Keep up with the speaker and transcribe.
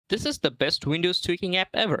This is the best Windows tweaking app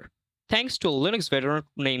ever. Thanks to a Linux veteran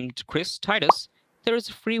named Chris Titus, there is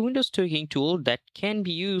a free Windows tweaking tool that can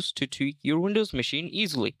be used to tweak your Windows machine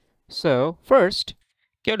easily. So, first,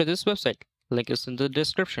 go to this website. Link is in the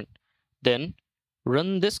description. Then,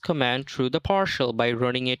 run this command through the PowerShell by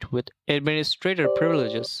running it with administrator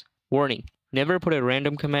privileges. Warning: never put a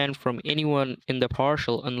random command from anyone in the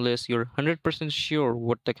PowerShell unless you're 100% sure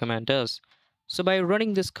what the command does. So by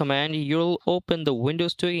running this command, you'll open the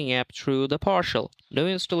Windows tweaking app through the PowerShell. No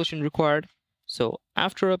installation required. So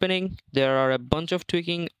after opening, there are a bunch of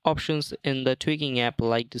tweaking options in the tweaking app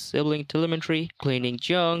like disabling telemetry, cleaning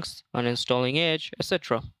junks, uninstalling Edge,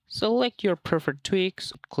 etc. Select your preferred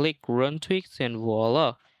tweaks, click Run Tweaks, and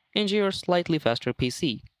voila! Enjoy your slightly faster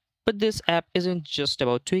PC. But this app isn't just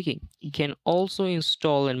about tweaking. You can also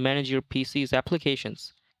install and manage your PC's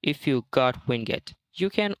applications if you got Winget. You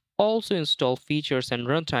can also install features and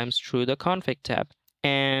runtimes through the config tab.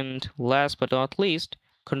 And last but not least,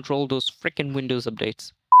 control those frickin' Windows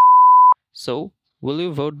updates. So, will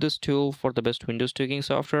you vote this tool for the best Windows tweaking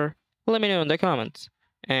software? Let me know in the comments.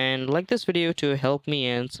 And like this video to help me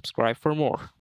and subscribe for more.